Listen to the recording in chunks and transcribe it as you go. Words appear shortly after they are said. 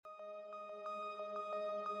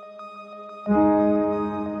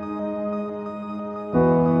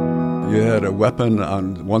had a weapon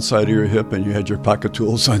on one side of your hip and you had your pocket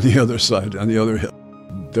tools on the other side, on the other hip.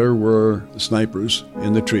 There were snipers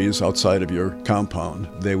in the trees outside of your compound.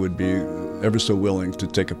 They would be ever so willing to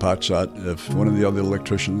take a pot shot. If one of the other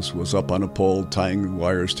electricians was up on a pole tying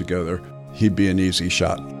wires together, he'd be an easy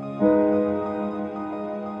shot.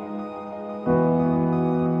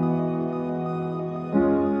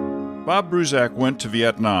 Bob Bruzek went to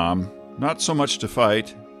Vietnam not so much to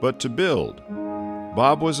fight, but to build.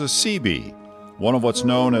 Bob was a Seabee, one of what's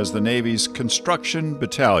known as the Navy's construction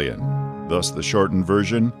battalion, thus the shortened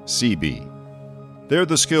version, Seabee. They're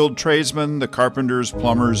the skilled tradesmen, the carpenters,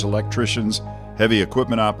 plumbers, electricians, heavy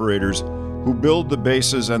equipment operators who build the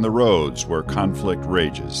bases and the roads where conflict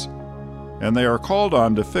rages. And they are called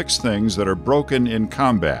on to fix things that are broken in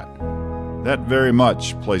combat. That very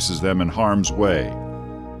much places them in harm's way.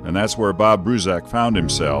 And that's where Bob Bruzek found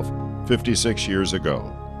himself 56 years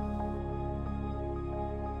ago.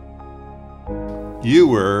 You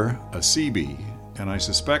were a Seabee, and I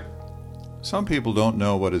suspect some people don't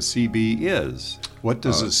know what a Seabee is. What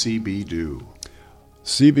does a Seabee do?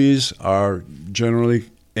 Seabees are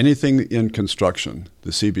generally anything in construction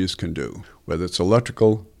the Seabees can do, whether it's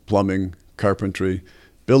electrical, plumbing, carpentry,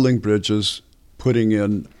 building bridges, putting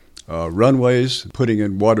in runways, putting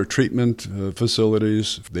in water treatment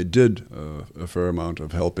facilities. They did a fair amount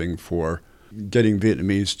of helping for getting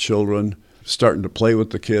Vietnamese children starting to play with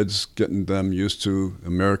the kids, getting them used to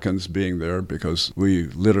Americans being there, because we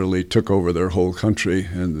literally took over their whole country,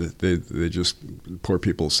 and they just, poor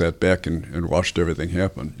people sat back and watched everything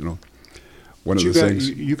happen, you know.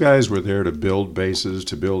 You guys were there to build bases,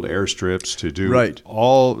 to build airstrips, to do right.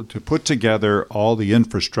 to put together all the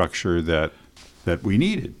infrastructure that we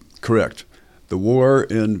needed. Correct. The war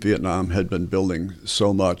in Vietnam had been building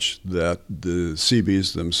so much that the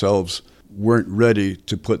Seabees themselves weren't ready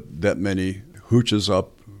to put that many hooches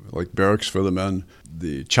up, like barracks for the men,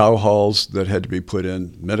 the chow halls that had to be put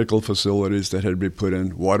in, medical facilities that had to be put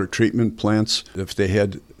in, water treatment plants. If they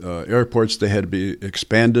had airports, they had to be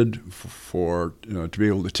expanded for to be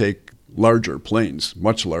able to take larger planes,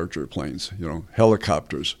 much larger planes,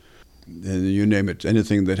 helicopters, and you name it,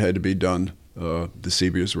 anything that had to be done, the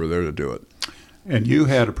Seabees were there to do it. And you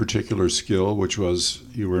had a particular skill, which was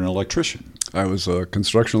you were an electrician. I was a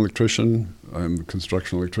construction electrician. I'm a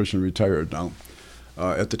construction electrician, retired now.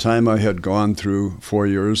 At the time, I had gone through 4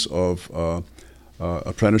 years of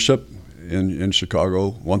apprenticeship in Chicago,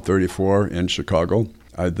 134 in Chicago.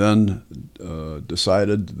 I then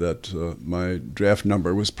decided that my draft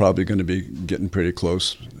number was probably going to be getting pretty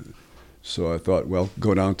close. So I thought, well,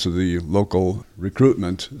 go down to the local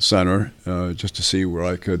recruitment center just to see where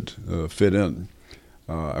I could fit in.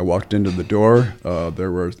 I walked into the door.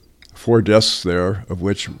 There were 4 desks there, of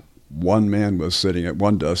which one man was sitting at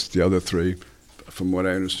one desk. The other 3, from what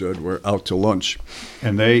I understood, were out to lunch.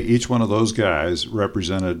 And each one of those guys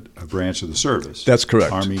represented a branch of the service. That's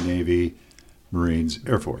correct. Army, Navy, Marines,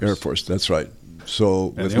 Air Force. Air Force, that's right.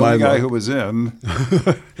 So and the only guy who was in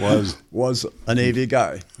was a Navy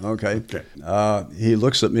guy. Okay. He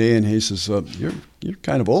looks at me and he says, "You're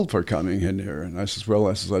kind of old for coming in here." And I says, "Well,"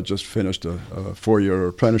 I just finished a 4-year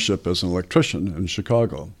apprenticeship as an electrician in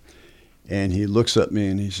Chicago." And he looks at me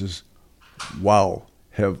and he says, "Wow,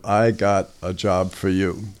 have I got a job for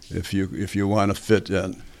you if you want to fit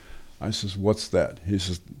in?" I says, "What's that?" He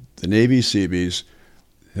says, "The Navy Seabees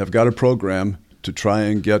have got a program to try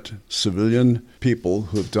and get civilian people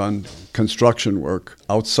who have done construction work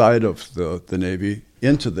outside of the Navy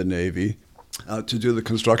into the Navy to do the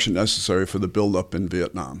construction necessary for the buildup in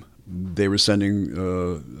Vietnam." They were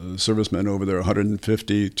sending servicemen over there,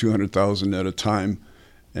 150, 200,000 at a time,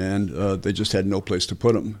 and they just had no place to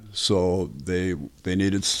put them. So they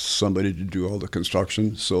needed somebody to do all the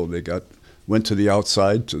construction, so they went to the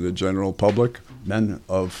outside, to the general public, men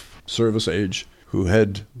of service age, who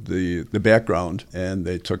had the background, and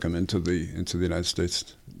they took him into the United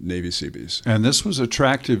States Navy Seabees. And this was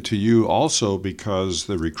attractive to you also because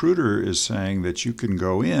the recruiter is saying that you can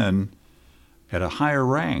go in at a higher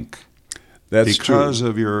rank. That's because true.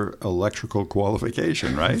 of your electrical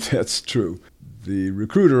qualification, right? That's true. The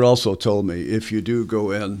recruiter also told me, if you do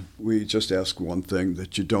go in, we just ask one thing,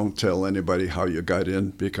 that you don't tell anybody how you got in,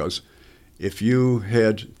 because if you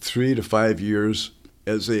had 3 to 5 years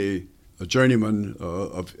as a journeyman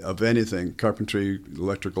of anything, carpentry,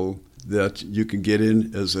 electrical, that you can get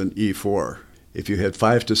in as an E4. If you had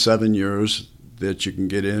 5 to 7 years, that you can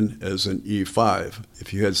get in as an E5.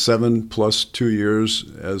 If you had 7 plus 2 years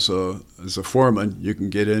as a foreman, you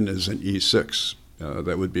can get in as an E6.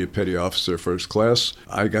 That would be a petty officer first class.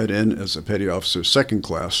 I got in as a petty officer second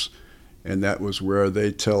class, and that was where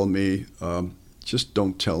they tell me, just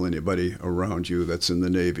don't tell anybody around you that's in the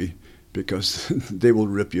Navy, because they will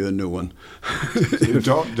rip you a new one. Don't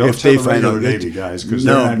tell the regular Navy guys, because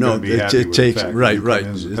they're not going to be happy with the fact right.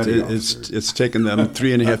 that It's taken them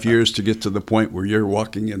 3.5 years to get to the point where you're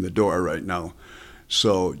walking in the door right now.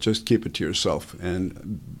 So just keep it to yourself.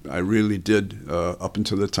 And I really did, up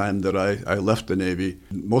until the time that I left the Navy.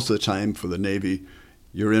 Most of the time for the Navy,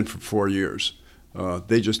 you're in for 4 years.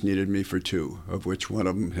 They just needed me for 2, of which one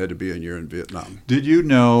of them had to be a year in Vietnam. Did you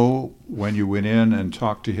know when you went in and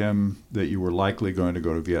talked to him that you were likely going to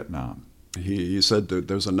go to Vietnam? He said that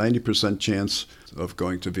there's a 90% chance of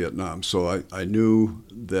going to Vietnam. So I knew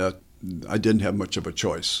that I didn't have much of a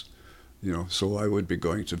choice, so I would be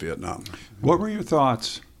going to Vietnam. What were your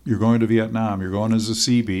thoughts? You're going to Vietnam. You're going as a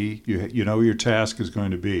Seabee. You know your task is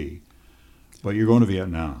going to be, but you're going to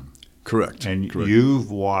Vietnam. Correct. And Correct.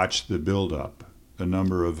 You've watched the buildup, the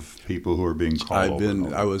number of people who are being called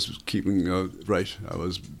over. I was keeping right. I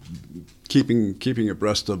was keeping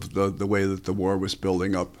abreast of the way that the war was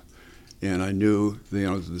building up, and I knew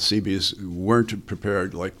the Seabees weren't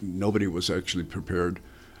prepared. Like nobody was actually prepared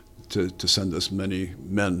to send this many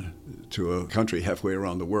men to a country halfway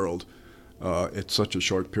around the world at such a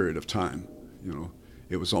short period of time.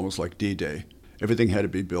 It was almost like D-Day. Everything had to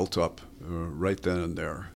be built up right then and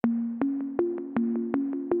there.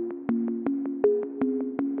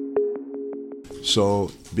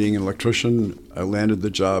 So, being an electrician, I landed the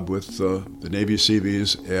job with the Navy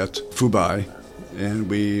Seabees at Phu, and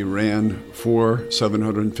we ran 4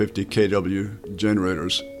 750 kW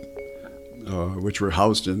generators, which were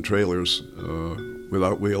housed in trailers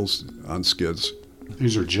without wheels on skids.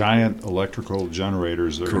 These are giant electrical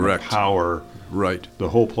generators that are going to power the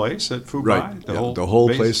whole place at Phu? Right, the whole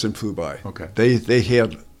place in Phu. Okay. They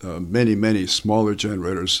had many smaller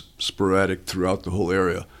generators sporadic throughout the whole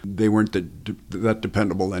area. They weren't that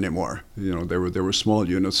dependable anymore. They were small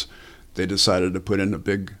units. They decided to put in a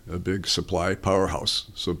big supply powerhouse.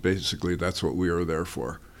 So basically, that's what we were there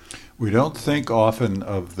for. We don't think often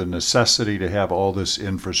of the necessity to have all this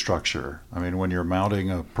infrastructure. I mean, when you're mounting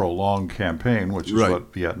a prolonged campaign, which is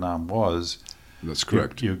what Vietnam was, that's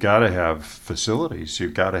correct. You've got to have facilities.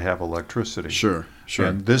 You've got to have electricity. Sure.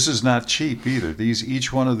 And this is not cheap either.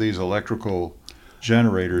 Each one of these electrical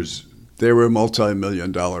generators, they were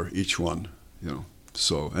multi-million-dollar each one.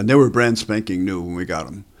 So, and they were brand spanking new when we got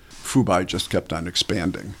them. Phu just kept on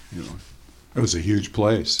expanding. It was a huge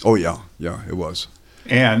place. Oh yeah, it was.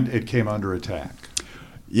 And it came under attack.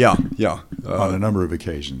 Yeah. On a number of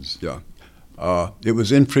occasions. Yeah. It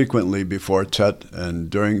was infrequently before Tet and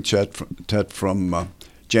during Tet from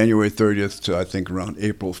January 30th to I think around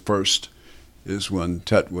April 1st is when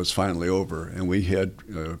Tet was finally over, and we had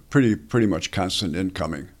pretty much constant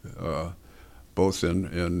incoming, both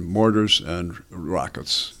in mortars and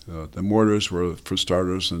rockets. The mortars were for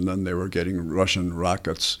starters, and then they were getting Russian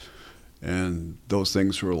rockets. And those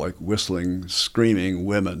things were like whistling, screaming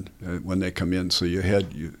women when they come in. So you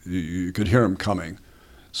could hear them coming.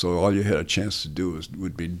 So all you had a chance to do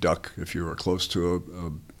would be duck if you were close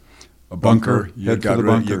to a bunker. You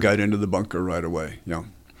got into the bunker right away. Yeah.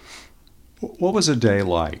 What was a day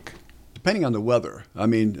like? Depending on the weather. I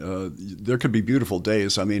mean, there could be beautiful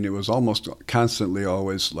days. I mean, it was almost constantly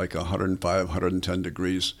always like 105, 110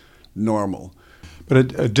 degrees normal.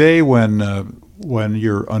 But a day when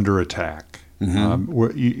you're under attack,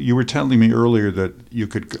 you were telling me earlier that you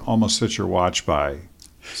could almost set your watch by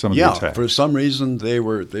some of the attacks. Yeah, for some reason they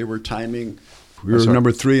were timing. We were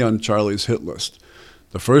number 3 on Charlie's hit list.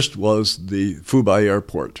 The first was the Phu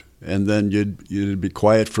airport, and then you'd be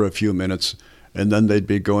quiet for a few minutes, and then they'd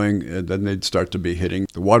be going, and then they'd start to be hitting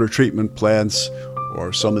the water treatment plants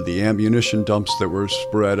or some of the ammunition dumps that were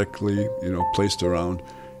sporadically, placed around.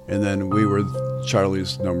 And then we were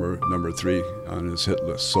Charlie's number 3 on his hit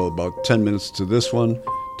list. So about 10 minutes to this one,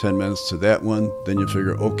 10 minutes to that one. Then you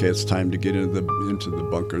figure, okay, it's time to get into the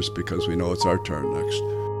bunkers because we know it's our turn next.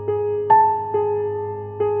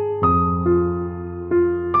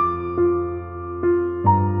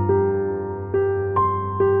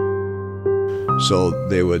 So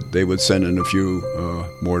they would send in a few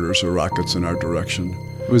mortars or rockets in our direction.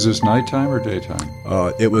 Was this nighttime or daytime?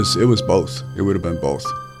 It was both. It would have been both.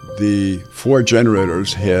 The 4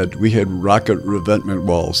 generators we had rocket revetment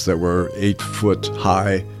walls that were 8 foot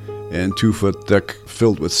high and 2 foot thick,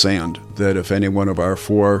 filled with sand, that if any one of our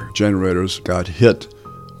 4 generators got hit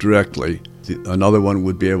directly, another one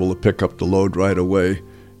would be able to pick up the load right away,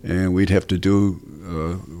 and we'd have to do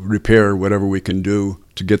repair whatever we can do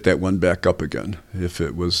to get that one back up again. If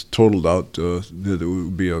it was totaled out, it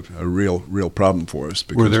would be a real problem for us.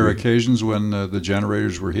 Were there occasions when the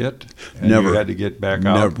generators were hit and never you had to get back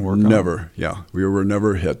out and work on them? Never, yeah. We were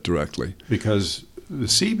never hit directly. Because the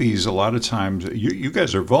Seabees, a lot of times, you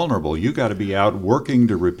guys are vulnerable. You got to be out working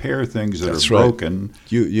to repair things that That's are broken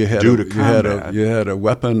you had due to combat. You had a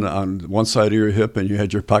weapon on one side of your hip, and you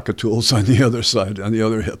had your pocket tools on the other side, on the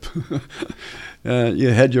other hip. You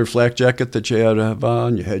had your flak jacket that you had to have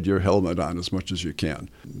on. You had your helmet on as much as you can,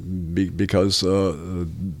 because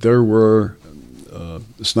there were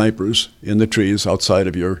snipers in the trees outside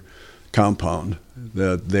of your compound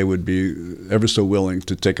that they would be ever so willing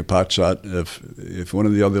to take a pot shot if one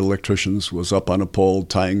of the other electricians was up on a pole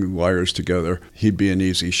tying wires together. He'd be an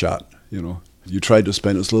easy shot. You tried to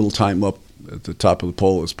spend as little time up at the top of the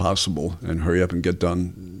pole as possible and hurry up and get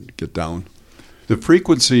down. The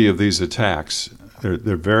frequency of these attacks,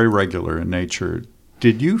 they're very regular in nature.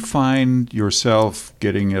 Did you find yourself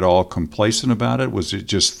getting at all complacent about it? Was it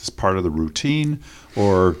just part of the routine?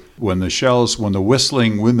 Or when the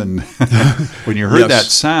whistling women, when you heard that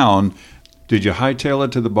sound, did you hightail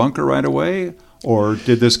it to the bunker right away? Or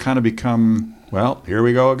did this kind of become, well, here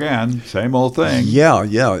we go again, same old thing? Yeah.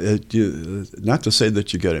 Not to say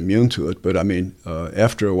that you get immune to it, but I mean,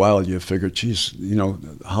 after a while you figure, geez,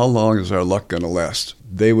 how long is our luck going to last?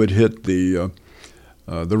 They would hit the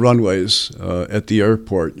runways at the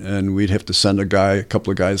airport, and we'd have to send a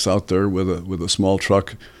couple of guys out there with a small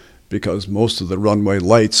truck, because most of the runway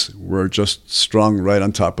lights were just strung right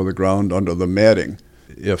on top of the ground under the matting.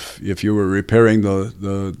 If you were repairing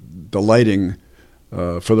the lighting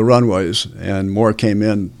for the runways and more came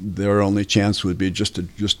in, their only chance would be just to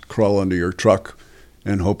crawl under your truck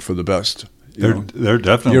and hope for the best. They're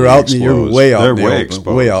definitely you're out. exposed. You're way out they're in the way open.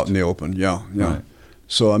 exposed. Way out in the open. Yeah. Right.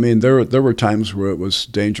 So I mean, there were times where it was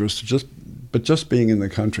dangerous. Just being in the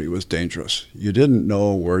country was dangerous. You didn't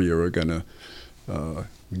know where you were going to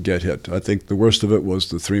get hit. I think the worst of it was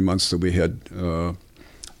the 3 months that we had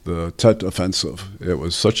the Tet offensive. It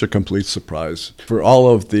was such a complete surprise for all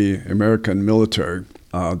of the American military.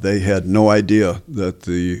 They had no idea that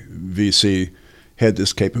the VC had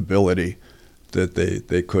this capability, that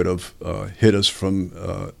they could have hit us from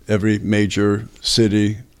every major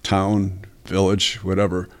city, town, village,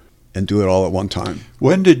 whatever, and do it all at one time.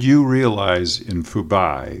 When did you realize in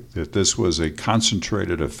Fubai that this was a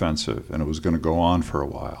concentrated offensive and it was going to go on for a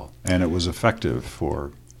while and it was effective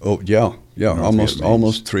for? Oh yeah,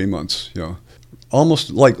 almost 3 months. Yeah,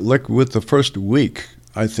 almost like with the first week,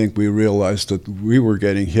 I think we realized that we were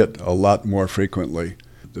getting hit a lot more frequently.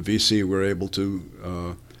 The VC were able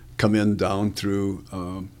to come in down through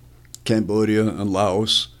Cambodia and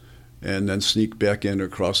Laos, and then sneak back in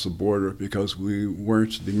across the border, because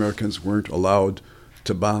the Americans weren't allowed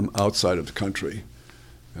to bomb outside of the country,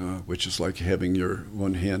 which is like having your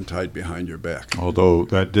one hand tied behind your back. Although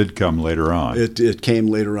that did come later on. It came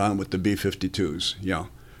later on with the B-52s, yeah.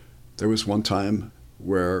 There was one time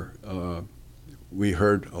where we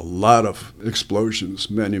heard a lot of explosions,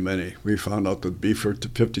 many. We found out that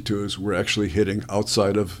B-52s were actually hitting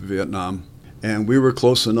outside of Vietnam, and we were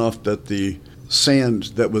close enough that the sand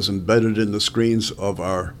that was embedded in the screens of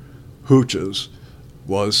our hooches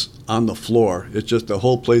was on the floor. The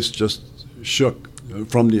whole place just shook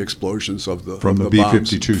from the explosions of the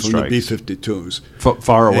B-52 strikes. From the B-52s.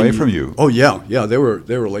 Far away from you? Oh yeah. They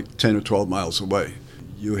were like 10 or 12 miles away.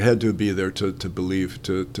 You had to be there to believe,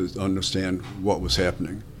 to understand what was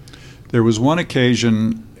happening. There was one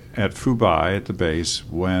occasion at Fubai at the base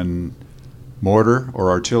when mortar or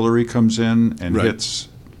artillery comes in and hits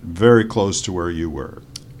very close to where you were.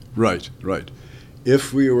 Right.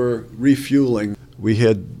 If we were refueling, we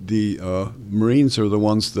had the Marines are the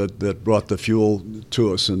ones that brought the fuel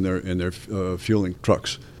to us in their fueling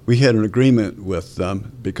trucks. We had an agreement with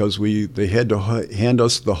them because they had to hand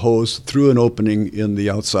us the hose through an opening in the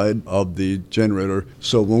outside of the generator.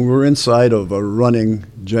 So when we were inside of a running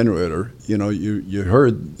generator, you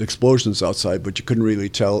heard explosions outside, but you couldn't really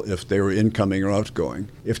tell if they were incoming or outgoing.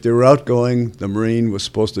 If they were outgoing, the Marine was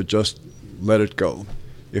supposed to just let it go.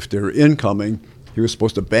 If they were incoming, he was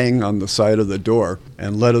supposed to bang on the side of the door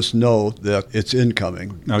and let us know that it's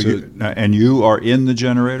incoming. And you are in the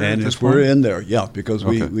generator at this point? We're in there, yeah, because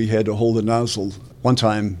we had to hold the nozzle. One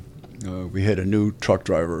time we had a new truck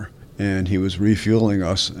driver, and he was refueling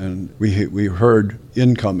us, and we heard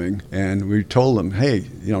incoming, and we told him, hey,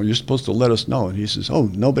 you're supposed to let us know. And he says, oh,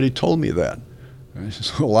 nobody told me that. And I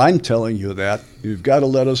says, well, I'm telling you that. You've got to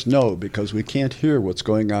let us know, because we can't hear what's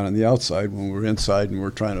going on the outside when we're inside and we're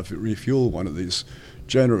trying to refuel one of these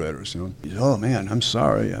generators. Oh, man, I'm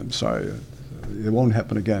sorry. it won't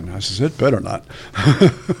happen again. I says, it better not.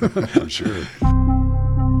 I'm sure.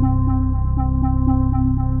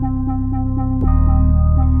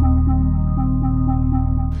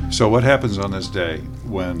 So what happens on this day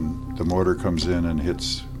when the mortar comes in and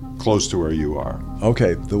hits close to where you are?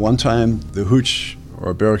 Okay, the one time the hooch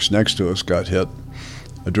or barracks next to us got hit,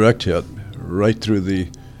 a direct hit, right through the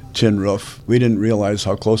tin roof. We didn't realize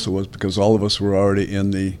how close it was because all of us were already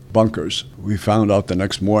in the bunkers. We found out the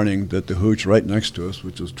next morning that the hooch right next to us,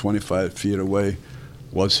 which was 25 feet away,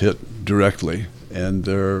 was hit directly, and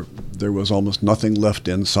there was almost nothing left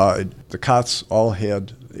inside. The cots all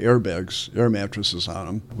had airbags, air mattresses on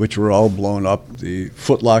them, which were all blown up. The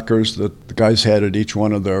foot lockers that the guys had at each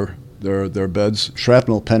one of their beds,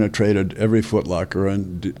 shrapnel penetrated every foot locker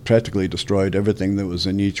and practically destroyed everything that was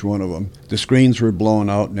in each one of them. The screens were blown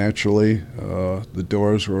out naturally. The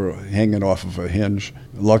doors were hanging off of a hinge.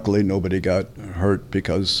 Luckily, nobody got hurt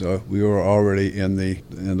because we were already in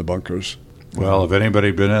the bunkers. Well, if anybody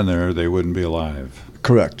had been in there, they wouldn't be alive.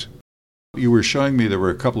 Correct. You were showing me there were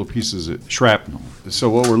a couple of pieces of shrapnel. So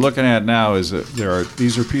what we're looking at now is that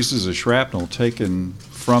these are pieces of shrapnel taken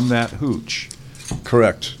from that hooch.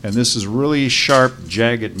 Correct. And this is really sharp,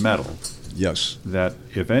 jagged metal. Yes. That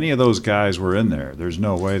if any of those guys were in there, there's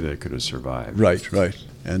no way they could have survived. Right.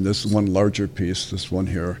 And this one larger piece, this one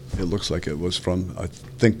here, it looks like it was from, I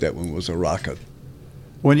think that one was a rocket.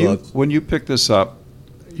 When you picked this up,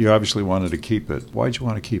 you obviously wanted to keep it. Why'd you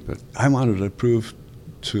want to keep it? I wanted to prove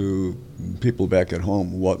to people back at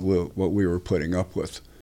home what we were putting up with.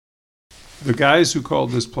 The guys who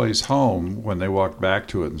called this place home, when they walked back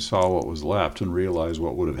to it and saw what was left and realized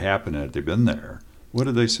what would have happened had they been there, what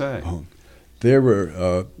did they say? Oh, they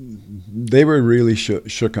were really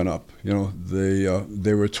shooken up. You know,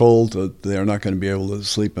 they were told that they're not going to be able to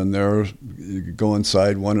sleep in there. You go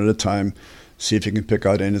inside one at a time, see if you can pick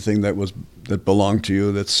out anything that belonged to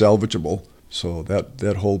you that's salvageable. So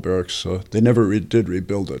that whole barracks, they never did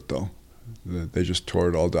rebuild it, though. They just tore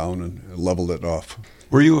it all down and leveled it off.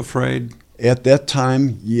 Were you afraid? At that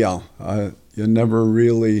time, yeah. You never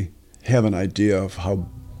really have an idea of how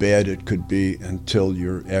bad it could be until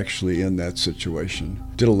you're actually in that situation.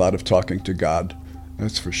 Did a lot of talking to God,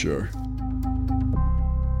 that's for sure.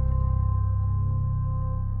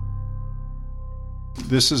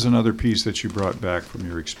 This is another piece that you brought back from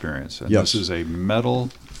your experience. And yes. This is a metal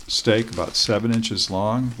stake about 7 inches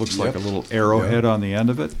long. Looks like a little arrowhead on the end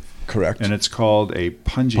of it. Correct. And it's called a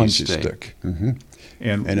punji stick. Mm-hmm.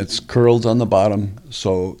 And it's curled on the bottom,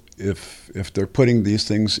 so if they're putting these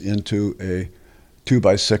things into a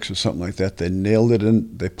 2x6 or something like that, they nailed it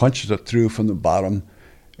in, they punched it through from the bottom,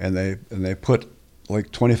 and they put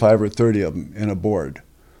like 25 or 30 of them in a board.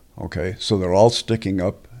 Okay, so they're all sticking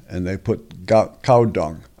up, and they put cow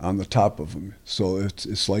dung on the top of them, so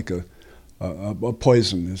it's like a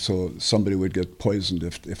poison, so somebody would get poisoned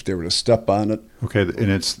if they were to step on it. Okay, and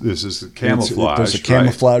this is camouflage. There's a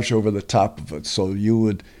camouflage over the top of it, so it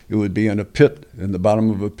would be in a pit, in the bottom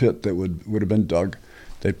of a pit that would have been dug.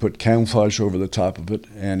 They'd put camouflage over the top of it,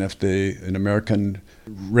 and if an American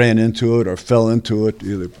ran into it or fell into it,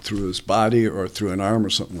 either through his body or through an arm or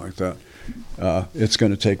something like that, it's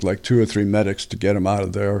going to take like 2 or 3 medics to get him out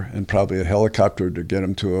of there, and probably a helicopter to get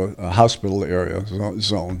him to a hospital area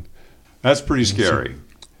zone. That's pretty scary.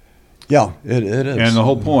 Yeah, it is. And the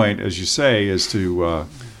whole point, as you say, is to,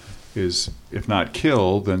 if not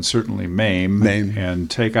kill, then certainly maim,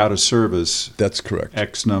 and take out of service. That's correct.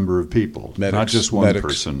 X number of people, medics, not just one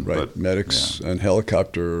person. Right, but medics and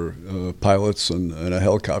helicopter pilots and a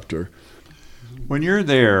helicopter. When you're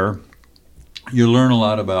there, you learn a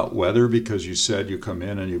lot about weather because you said you come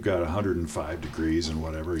in and you've got 105 degrees and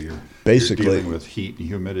whatever. You're dealing with heat and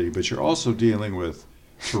humidity, but you're also dealing with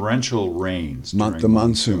torrential rains. The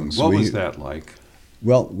monsoons. What was that like?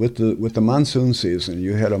 Well, with the monsoon season,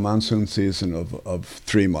 you had a monsoon season of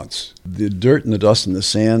 3 months. The dirt and the dust and the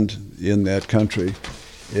sand in that country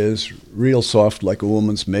is real soft, like a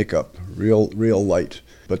woman's makeup, real light.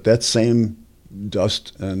 But that same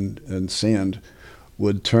dust and sand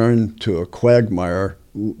would turn to a quagmire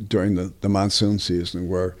during the monsoon season,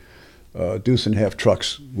 where deuce and a half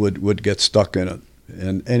trucks would get stuck in it.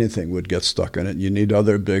 And anything would get stuck in it. You need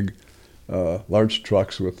other big, large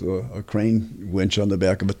trucks with a crane winch on the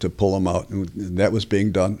back of it to pull them out. And that was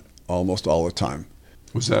being done almost all the time.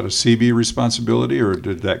 Was that a Seabee responsibility, or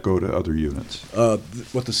did that go to other units?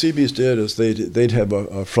 What the Seabees did is they'd have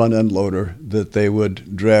a front end loader that they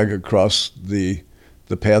would drag across the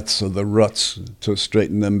paths of the ruts to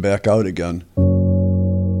straighten them back out again.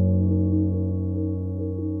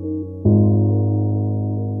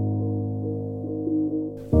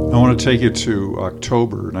 I want want to take you to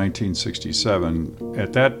October 1967.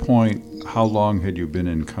 At that point, how long had you been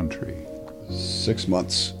in country? 6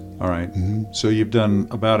 months. All right. Mm-hmm. So you've done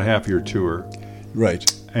about half your tour. Right.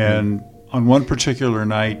 And on one particular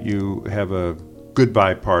night, you have a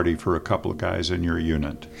goodbye party for a couple of guys in your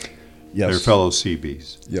unit. Yes. They're fellow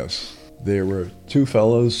Seabees. Yes. There were two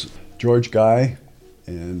fellows, George Guy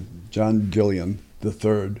and John Gillian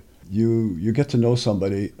III. You get to know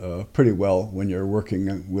somebody pretty well when you're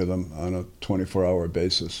working with them on a 24-hour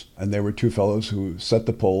basis. And they were two fellows who set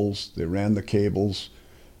the poles, they ran the cables,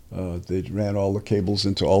 they ran all the cables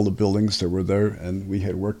into all the buildings that were there, and we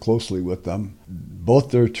had worked closely with them.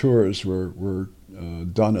 Both their tours were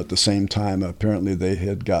done at the same time. Apparently they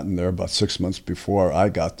had gotten there about 6 months before I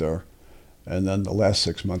got there. And then the last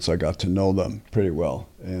 6 months I got to know them pretty well.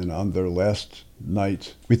 And on their last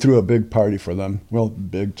night, we threw a big party for them. Well,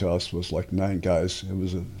 big to us was like 9 guys. It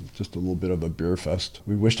was just a little bit of a beer fest.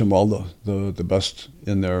 We wished them all the best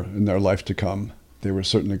in their life to come. They were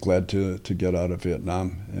certainly glad to get out of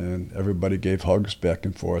Vietnam, and everybody gave hugs back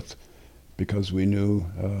and forth because we knew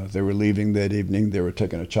they were leaving that evening. They were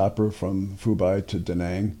taking a chopper from Phu Bai to Da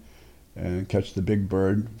Nang and catch the big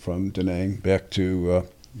bird from Da Nang back to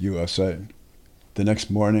USA. The next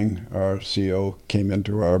morning, our CO came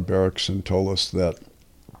into our barracks and told us that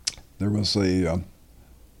there was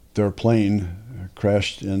their plane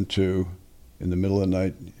crashed into, in the middle of the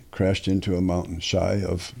night, crashed into a mountain shy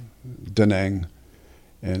of Da Nang,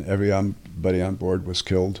 and everybody on board was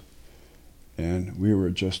killed. And we were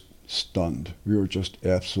just stunned. We were just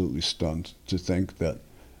absolutely stunned to think that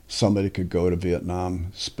somebody could go to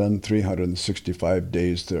Vietnam, spend 365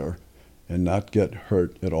 days there, and not get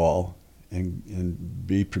hurt at all, and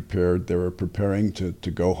be prepared. They were preparing to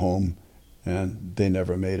go home, and they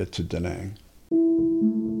never made it to Da Nang.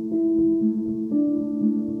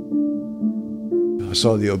 I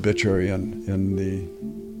saw the obituary in the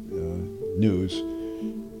news,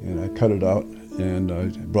 and I cut it out, and I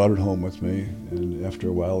brought it home with me, and after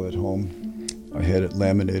a while at home, I had it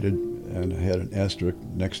laminated, and I had an asterisk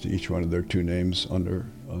next to each one of their two names under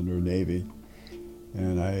Navy.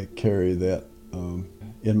 And I carry that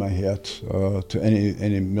in my hat to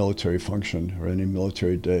any military function or any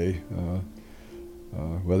military day,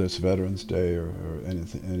 whether it's Veterans Day or any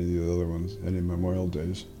of the other ones, any Memorial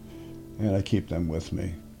Days. And I keep them with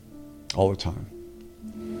me all the time.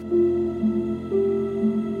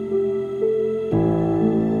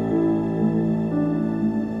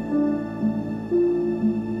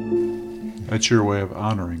 That's your way of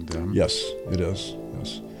honoring them. Yes, it is.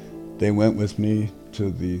 Yes, they went with me to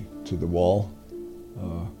the wall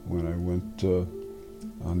when I went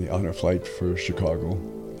on the honor flight for Chicago.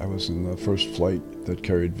 I was in the first flight that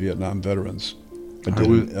carried Vietnam veterans. I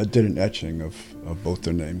did an etching of both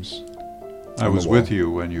their names. I was with you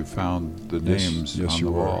when you found the names on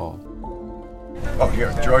the wall. Oh,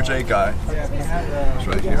 here, George A. Guy. It's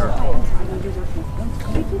right here.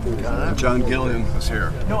 John Gillian was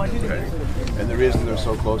here. Okay. And the reason they're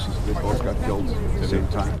so close is they both got killed at the same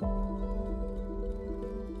time.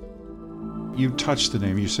 You touched the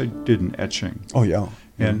name. You said you did an etching. Oh, yeah.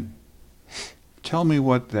 And tell me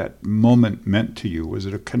what that moment meant to you. Was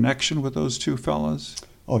it a connection with those two fellas?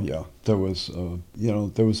 Oh, yeah. There was,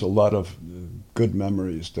 there was a lot of good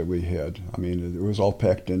memories that we had. I mean, it was all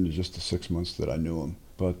packed into just the 6 months that I knew them.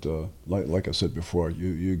 But like I said before,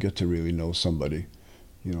 you get to really know somebody.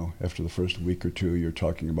 You know, after the first week or two, you're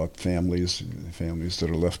talking about families that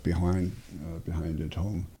are left behind at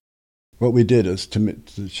home. What we did is to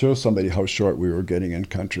show somebody how short we were getting in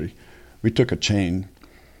country, we took a chain,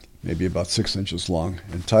 maybe about 6 inches long,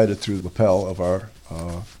 and tied it through the lapel of our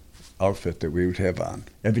outfit that we would have on.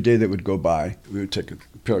 Every day that would go by, we would take a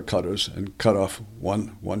pair of cutters and cut off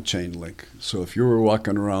one chain link. So if you were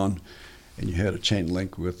walking around and you had a chain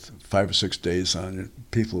link with 5 or 6 days on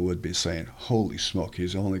it, people would be saying, "Holy smoke,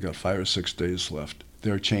 he's only got 5 or 6 days left."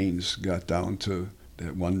 Their chains got down to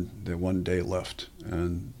that one day left,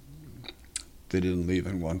 and they didn't leave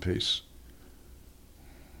in one piece.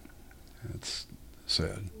 It's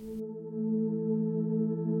sad.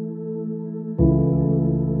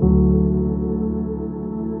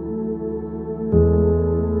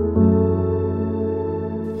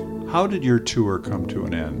 How did your tour come to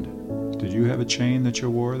an end? Did you have a chain that you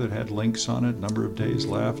wore that had links on it, number of days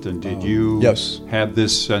left? And did you have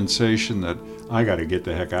this sensation that I got to get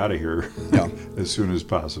the heck out of here as soon as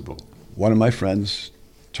possible? One of my friends,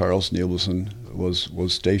 Charles Nielsen,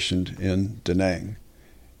 was stationed in Da Nang,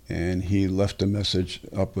 and he left a message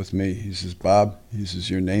up with me. He says, "Bob," he says,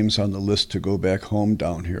 "your name's on the list to go back home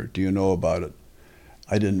down here. Do you know about it?"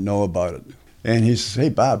 I didn't know about it. And he says, "Hey,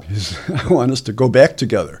 Bob," he says, "I want us to go back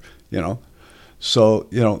together. So,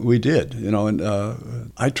 we did, and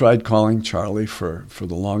I tried calling Charlie for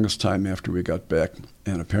the longest time after we got back,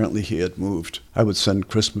 and apparently he had moved. I would send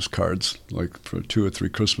Christmas cards, like for 2 or 3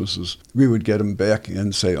 Christmases. We would get them back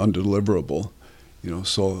and say undeliverable,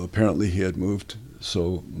 so apparently he had moved.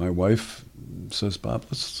 So my wife says, Bob,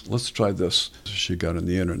 let's try this. She got on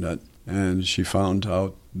the internet, and she found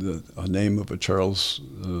out a name of a Charles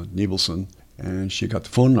Niebelson, and she got the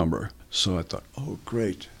phone number. So I thought, oh,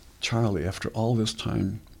 great. Charlie, after all this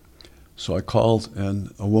time. So I called,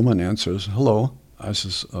 and a woman answers, hello. I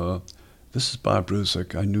says, this is Bob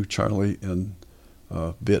Bruzek. I knew Charlie in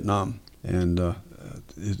Vietnam, and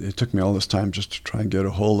it took me all this time just to try and get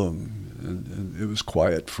a hold of him, and it was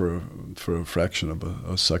quiet for a fraction of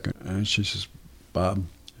a second. And she says, Bob,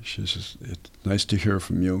 she says, it's nice to hear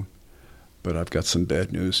from you, but I've got some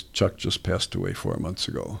bad news. Chuck just passed away 4 months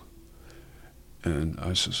ago. And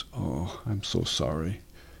I says, oh, I'm so sorry.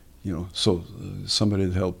 So somebody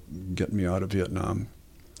had helped get me out of Vietnam,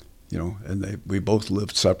 and we both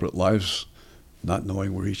lived separate lives, not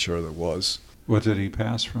knowing where each other was. What did he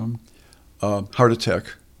pass from? Heart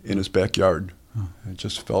attack in his backyard. Huh. It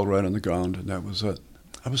just fell right on the ground, and that was it.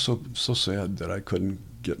 I was so sad that I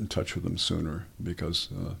couldn't get in touch with him sooner, because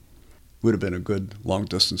would have been a good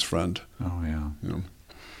long-distance friend. Oh, yeah.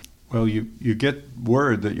 Well, you get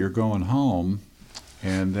word that you're going home,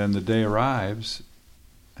 and then the day arrives,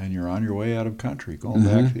 and you're on your way out of country, going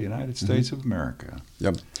back to the United States of America.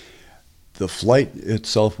 Yep. The flight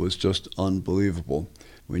itself was just unbelievable.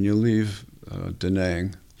 When you leave Da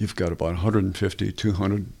Nang, you've got about 150,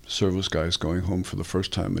 200 service guys going home for the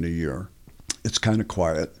first time in a year. It's kind of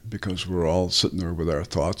quiet because we're all sitting there with our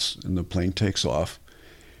thoughts, and the plane takes off.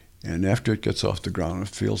 And after it gets off the ground, it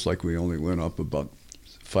feels like we only went up about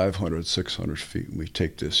 500, 600 feet. And we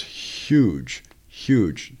take this huge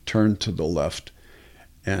turn to the left.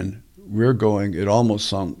 And we're going, it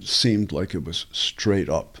almost seemed like it was straight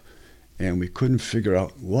up. And we couldn't figure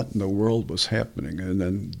out what in the world was happening. And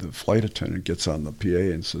then the flight attendant gets on the PA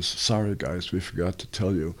and says, sorry guys, we forgot to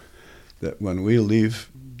tell you that when we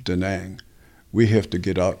leave Da Nang, we have to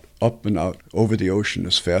get up and out over the ocean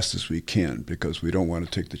as fast as we can, because we don't want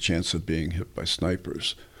to take the chance of being hit by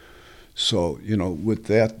snipers. So, with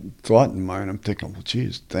that thought in mind, I'm thinking, well,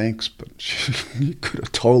 geez, thanks, but you could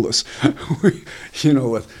have told us.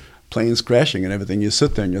 With planes crashing and everything, you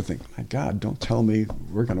sit there and you think, my God, don't tell me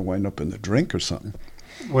we're going to wind up in the drink or something.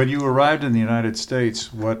 When you arrived in the United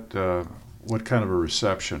States, what kind of a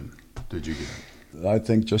reception did you get? I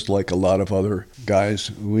think just like a lot of other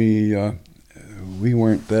guys, we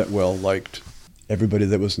weren't that well liked. Everybody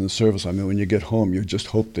that was in the service, I mean, when you get home, you just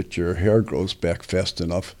hope that your hair grows back fast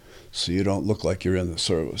enough so you don't look like you're in the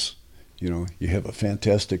service. You have a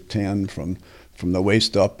fantastic tan from the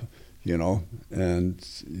waist up, and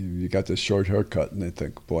you got this short haircut, and they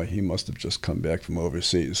think, boy, he must have just come back from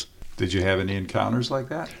overseas. Did you have any encounters like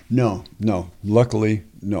that? No. Luckily,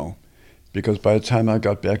 no. Because by the time I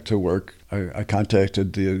got back to work, I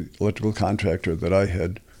contacted the electrical contractor that I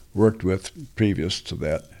had worked with previous to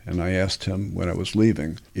that, and I asked him when I was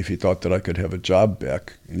leaving if he thought that I could have a job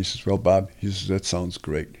back. And he says, well, Bob, he says, that sounds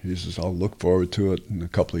great. He says, I'll look forward to it in a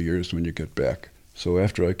couple of years when you get back. So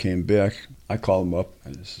after I came back, I called him up,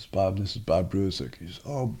 and this is Bob Bruzek. He says,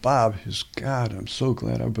 oh, Bob, he says, God, I'm so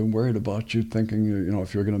glad. I've been worried about you, thinking,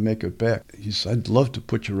 if you're going to make it back. He says, I'd love to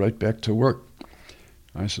put you right back to work.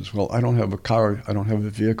 I says, well, I don't have a car. I don't have a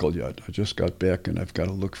vehicle yet. I just got back, and I've got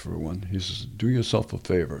to look for one. He says, do yourself a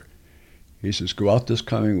favor. He says, go out this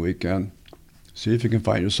coming weekend, see if you can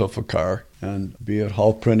find yourself a car, and be at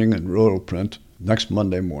Hall Printing and Rotoprint next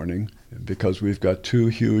Monday morning, because we've got 2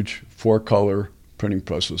 huge 4-color printing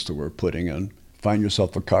presses that we're putting in. Find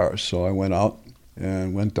yourself a car. So I went out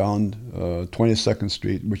and went down 22nd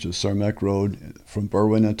Street, which is Cermak Road, from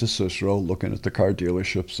Berwyn into Cicero, looking at the car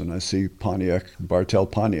dealerships, and I see Bartell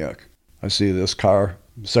Pontiac. I see this car,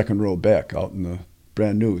 second row back, out in the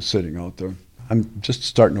brand new, sitting out there. I'm just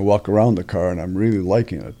starting to walk around the car, and I'm really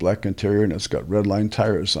liking it. Black interior, and it's got red line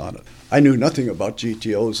tires on it. I knew nothing about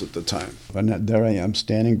GTOs at the time. And there I am,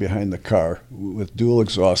 standing behind the car with dual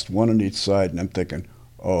exhaust, one on each side, and I'm thinking,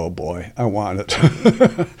 oh boy, I want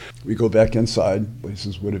it. We go back inside. He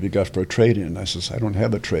says, what have you got for a trade-in? I says, I don't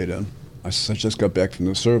have a trade-in. I says, I just got back from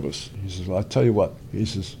the service. He says, well, I'll tell you what. He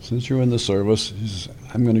says, since you're in the service, he says,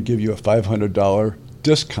 I'm going to give you a $500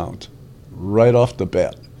 discount right off the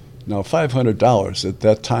bat. Now, $500 at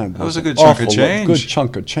that time was a good chunk of change. Good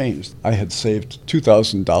chunk of change. I had saved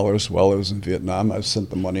 $2,000 while I was in Vietnam. I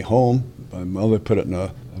sent the money home. My mother put it in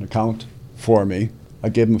an account for me. I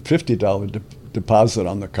gave him a $50 deposit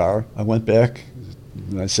on the car. I went back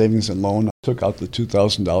my savings and loan. I took out the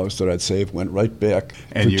 $2,000 that I'd saved, went right back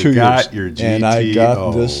And for you 2 got years. your GTO. And I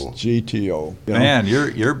got this GTO. You know? Man,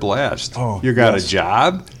 you're blessed. Oh, you got yes. a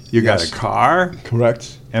job. You got Yes. a car.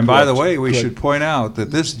 Correct. And by the Correct. way, we Correct. should point out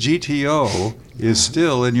that this GTO is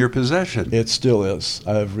still in your possession. It still is.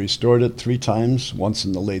 I've restored it 3 times, once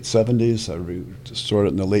in the late 70s, I restored it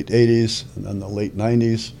in the late 80s, and then the late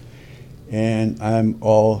 90s, and I'm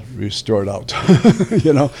all restored out,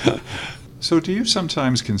 you know. So do you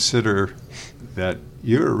sometimes consider that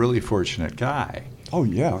you're a really fortunate guy? Oh,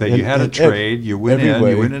 yeah. That you had a trade, you went every in,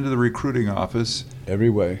 way. you went into the recruiting office, Every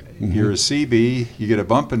way. Mhm. you're a Seabee, you get a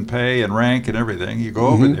bump in pay and rank and everything, you go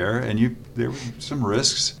over there, and there were some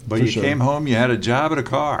risks, but For you sure. came home, you had a job and a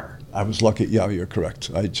car. I was lucky. Yeah, you're correct.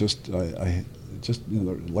 I just,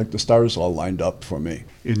 like the stars all lined up for me.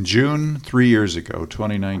 In June 3 years ago,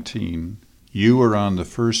 2019, you were on the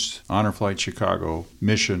first Honor Flight Chicago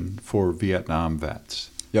mission for Vietnam vets.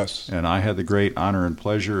 Yes. And I had the great honor and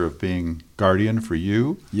pleasure of being guardian for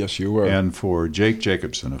you Yes, you were. and for Jake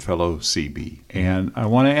Jacobson, a fellow Seabee. And I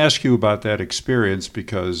want to ask you about that experience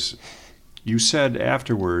because you said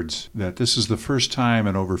afterwards that this is the first time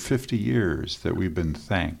in over 50 years that we've been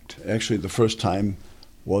thanked. Actually, the first time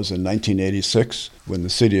was in 1986 when the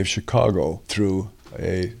city of Chicago threw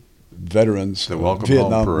a veterans The Welcome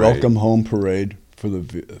Vietnam Home Parade. welcome home parade for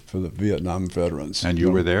the Vietnam veterans. And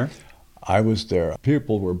you were there? I was there.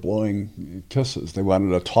 People were blowing kisses. They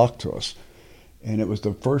wanted to talk to us. And it was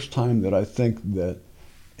the first time that I think that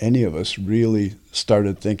any of us really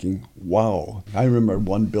started thinking, wow. I remember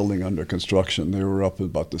one building under construction. They were up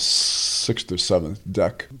about the 6th or 7th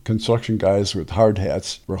deck. Construction guys with hard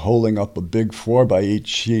hats were holding up a big 4x8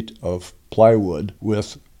 sheet of plywood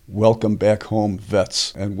with "Welcome Back Home,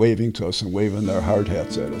 Vets," and waving to us and waving their hard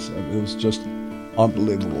hats at us. It was just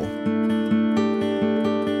unbelievable.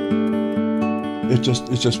 It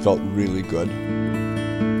just felt really good.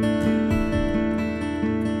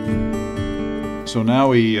 So now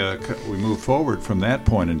we move forward from that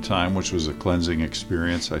point in time, which was a cleansing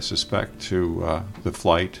experience, I suspect, to the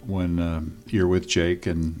flight when you're with Jake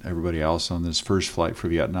and everybody else on this first flight for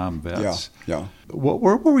Vietnam vets. Yeah. What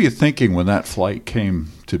were you thinking when that flight came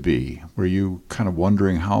to be? Were you kind of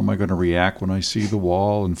wondering, how am I going to react when I see the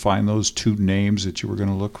wall and find those 2 names that you were going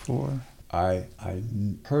to look for? I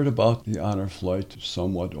heard about the honor flight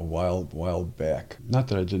somewhat a while back. Not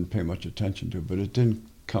that I didn't pay much attention to, but it didn't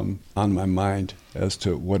come on my mind as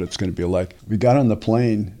to what it's going to be like. We got on the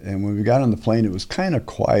plane, and when we got on the plane, it was kind of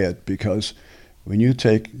quiet because when you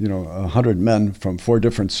take 100 men from 4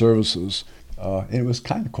 different services, it was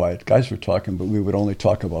kind of quiet. Guys were talking, but we would only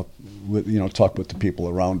talk with the people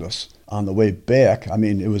around us. On the way back,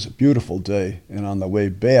 it was a beautiful day, and on the way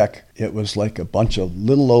back, it was like a bunch of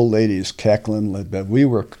little old ladies cackling. We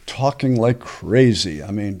were talking like crazy.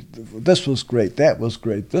 This was great, that was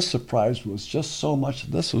great, this surprise was just so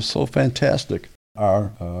much, this was so fantastic.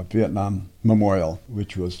 Our Vietnam Memorial,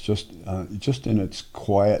 which was just in its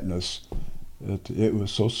quietness, it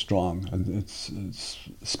was so strong, and it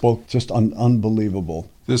spoke just unbelievable.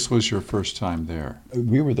 This was your first time there.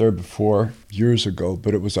 We were there before, years ago,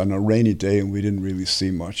 but it was on a rainy day, and we didn't really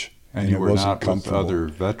see much. And you it were wasn't not with comfortable. other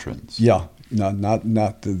veterans. Yeah,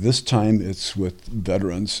 not this time. It's with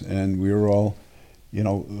veterans, and we were all,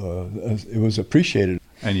 it was appreciated.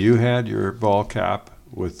 And you had your ball cap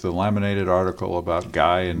with the laminated article about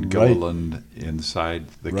Guy and Gilliland inside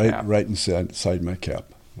the cap. Right inside my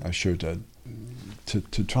cap. I sure did.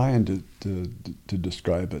 To try and to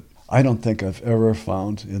describe it, I don't think I've ever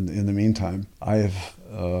found, in the meantime, I have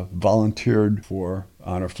volunteered for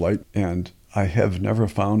honor flight, and I have never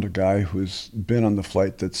found a guy who's been on the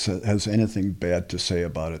flight that has anything bad to say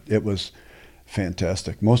about it. It was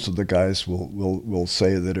fantastic. Most of the guys will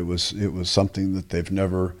say that it was something that they've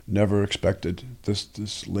never expected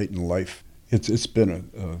this late in life. It's been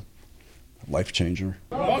a life changer.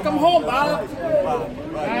 Welcome home, Bob.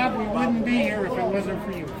 Bob, we wouldn't be here if it wasn't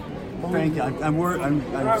for you. Thank you. I'm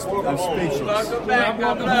speechless. Welcome back.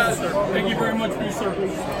 Welcome home, sir. Thank you very much for your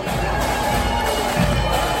service.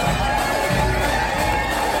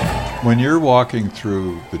 When you're walking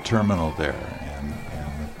through the terminal there, and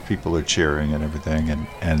people are cheering and everything,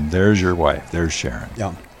 and there's your wife, there's Sharon.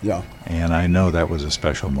 Yeah. And I know that was a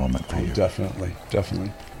special moment for you. Definitely.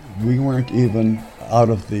 We weren't even out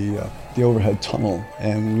of the overhead tunnel,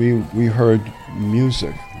 and we heard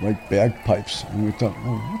music, like bagpipes, and we thought,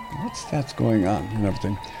 what's that's going on, and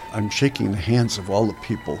everything. I'm shaking the hands of all the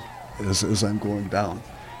people as I'm going down,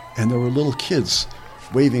 and there were little kids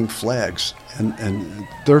waving flags, and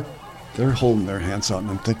they're holding their hands out, and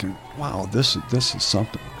I'm thinking, wow, this is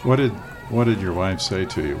something. What did your wife say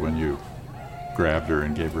to you when you grabbed her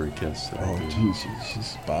and gave her a kiss. Oh, geez, she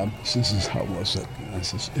says, Bob, this is how was it? And I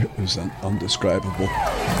says, it was undescribable.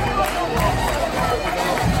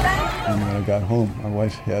 And when I got home, my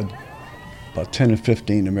wife had about 10 or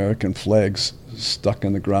 15 American flags stuck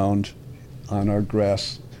in the ground on our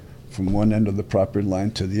grass from one end of the property line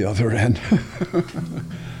to the other end.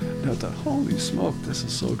 And I thought, holy smoke, this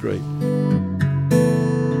is so great.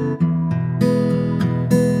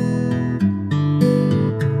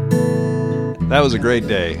 That was a great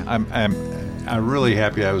day. I'm really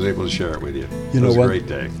happy I was able to share it with you. You it know was what? a great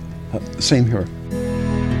day. Same here.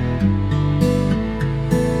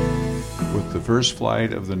 With the first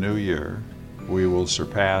flight of the new year, we will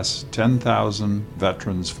surpass 10,000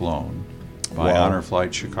 veterans flown by Wow. Honor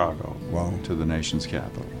Flight Chicago Wow. to the nation's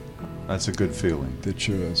capital. That's a good feeling. It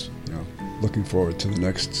sure is. Looking forward to the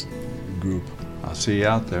next group. I'll see you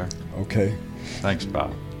out there. Okay. Thanks,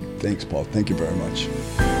 Bob. Thanks, Paul. Thank you very much.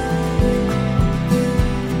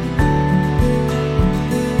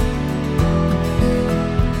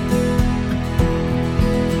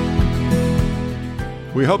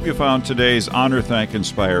 We hope you found today's Honor, Thank,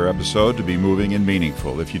 Inspire episode to be moving and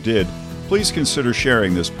meaningful. If you did, please consider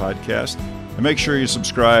sharing this podcast and make sure you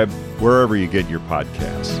subscribe wherever you get your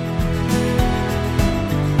podcasts.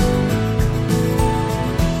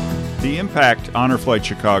 The impact Honor Flight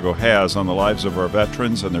Chicago has on the lives of our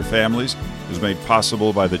veterans and their families is made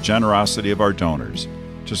possible by the generosity of our donors.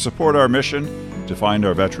 To support our mission, to find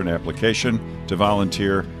our veteran application, to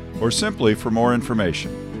volunteer, or simply for more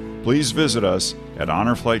information, please visit us at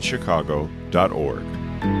honorflightchicago.org.